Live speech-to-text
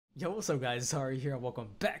Yo, what's up guys, Sorry here and welcome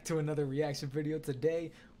back to another reaction video.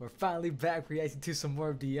 Today, we're finally back reacting to some more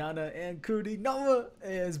of Diana Ankudinova.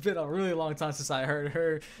 It's been a really long time since I heard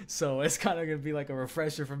her, so it's kind of going to be like a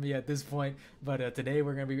refresher for me at this point. But today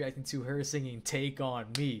we're going to be reacting to her singing Take On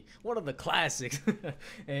Me, one of the classics.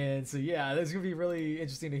 And so yeah, it's going to be really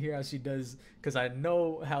interesting to hear how she does, because I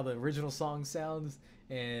know how the original song sounds.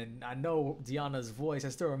 And I know Diana's voice. I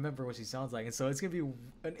still remember what she sounds like. And so it's going to be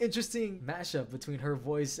an interesting mashup between her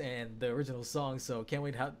voice and the original song. So can't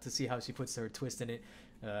wait to see how she puts her twist in it.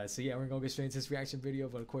 So yeah, we're going to get straight into this reaction video.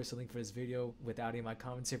 But of course, the link for this video without any of my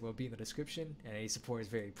commentary will be in the description. And any support is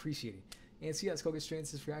very appreciated. And so yeah, let's go get straight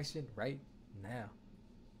into this reaction right now.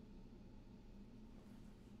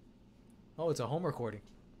 Oh, it's a home recording.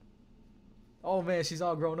 Oh man, she's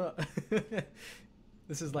all grown up.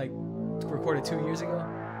 This is like recorded 2 years ago.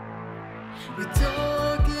 We're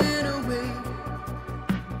talking away.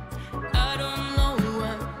 I don't know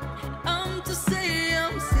why. I'm just saying,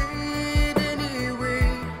 I'm saying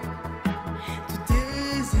anyway.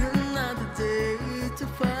 Today's another day to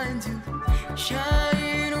find you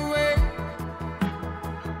shine away.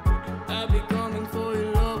 I'll be coming for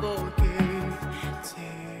your love, okay?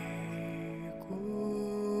 Take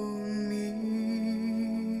on me.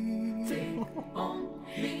 Take on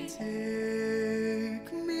me.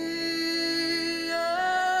 Take me out.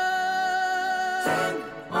 Take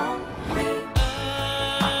on me.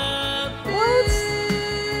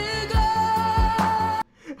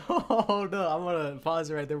 Hold up, I'm gonna pause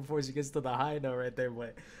it right there before she gets to the high note right there.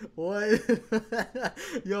 But what?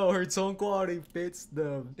 Yo, her tone quality fits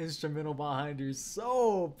the instrumental behind her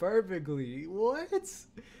so perfectly. What?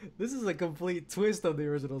 This is a complete twist of the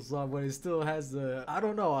original song, but it still has the, I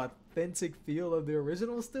don't know, authentic feel of the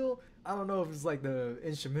original still. I don't know if it's like the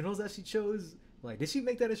instrumentals that she chose. Like, did she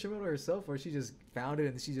make that instrumental herself, or she just found it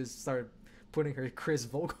and she just started putting her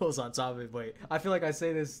crisp vocals on top of it? But I feel like I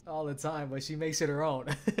say this all the time, but she makes it her own.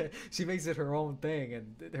 She makes it her own thing,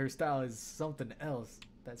 and her style is something else.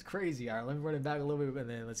 That's crazy. All right, let me run it back a little bit, and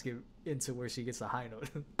then let's get into where she gets the high note.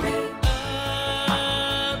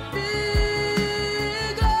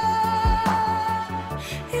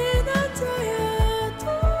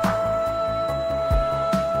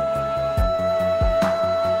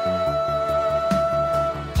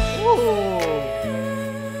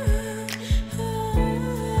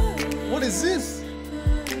 What is this?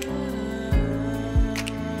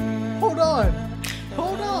 Hold on.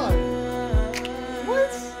 Hold on.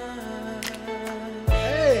 What?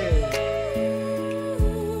 Hey.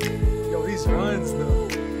 Yo, these runs though.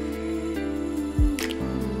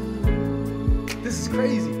 This is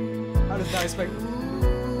crazy. I did not expect it.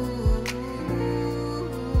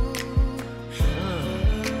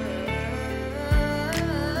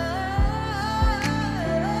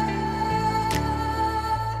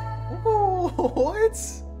 What?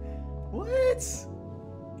 What?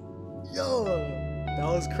 Yo, that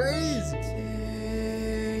was crazy.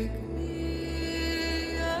 Take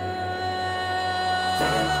me out.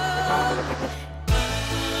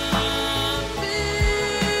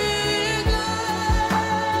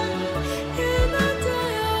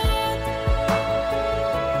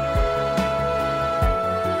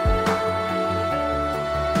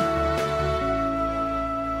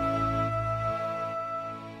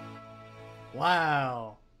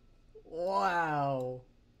 Wow. Wow.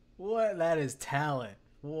 What? That is talent.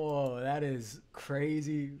 Whoa, that is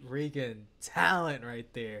crazy freaking talent right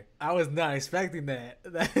there. I was not expecting that.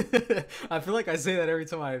 I feel like I say that every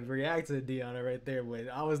time I react to Diana right there, but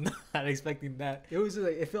I was not expecting that. It was just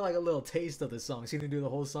like, it felt like a little taste of the song. She didn't do the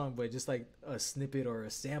whole song, but just like a snippet or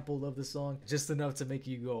a sample of the song, just enough to make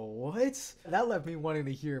you go, what? That left me wanting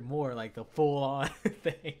to hear more, like the full on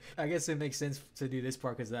thing. I guess it makes sense to do this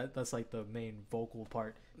part because that's like the main vocal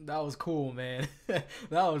part. That was cool, man.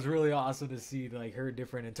 That was really awesome to see like her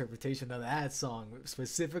different interpretation of that song.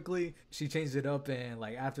 Specifically, she changed it up, and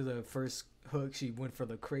like after the first hook, she went for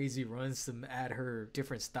the crazy runs to add her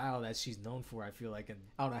different style that she's known for, I feel like. And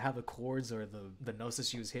I don't know how the chords or the notes that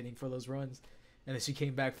she was hitting for those runs. And then she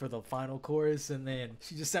came back for the final chorus, and then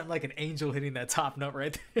she just sounded like an angel hitting that top note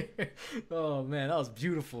right there. Oh man, that was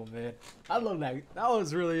beautiful, man. I love that. That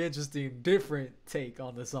was really interesting, different take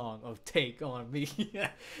on the song of Take On Me.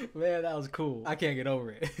 Man, that was cool. I can't get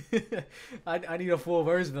over it. I need a full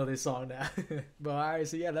version of this song now. But alright,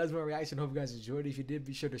 so yeah, that's my reaction. Hope you guys enjoyed it. If you did,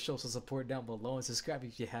 be sure to show some support down below and subscribe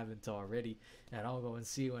if you haven't already. And I'll go and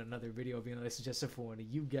see you in another video, being another suggestion for one of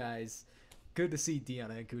you guys. Good to see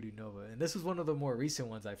Diana Ankudinova, and this was one of the more recent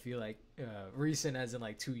ones. I feel like recent as in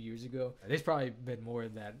like 2 years ago. There's probably been more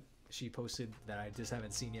than that she posted that I just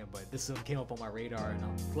haven't seen yet, but this one came up on my radar, and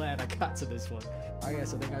I'm glad I got to this one. Alright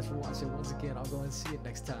guys, so thank you guys for watching. Once again, I'll go and see it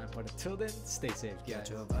next time, but until then, stay safe guys. Got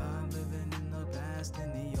your vibe living in the past,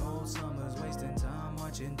 in the old summers, wasting time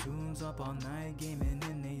watching tunes up all night, gaming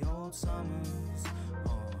in the old summers.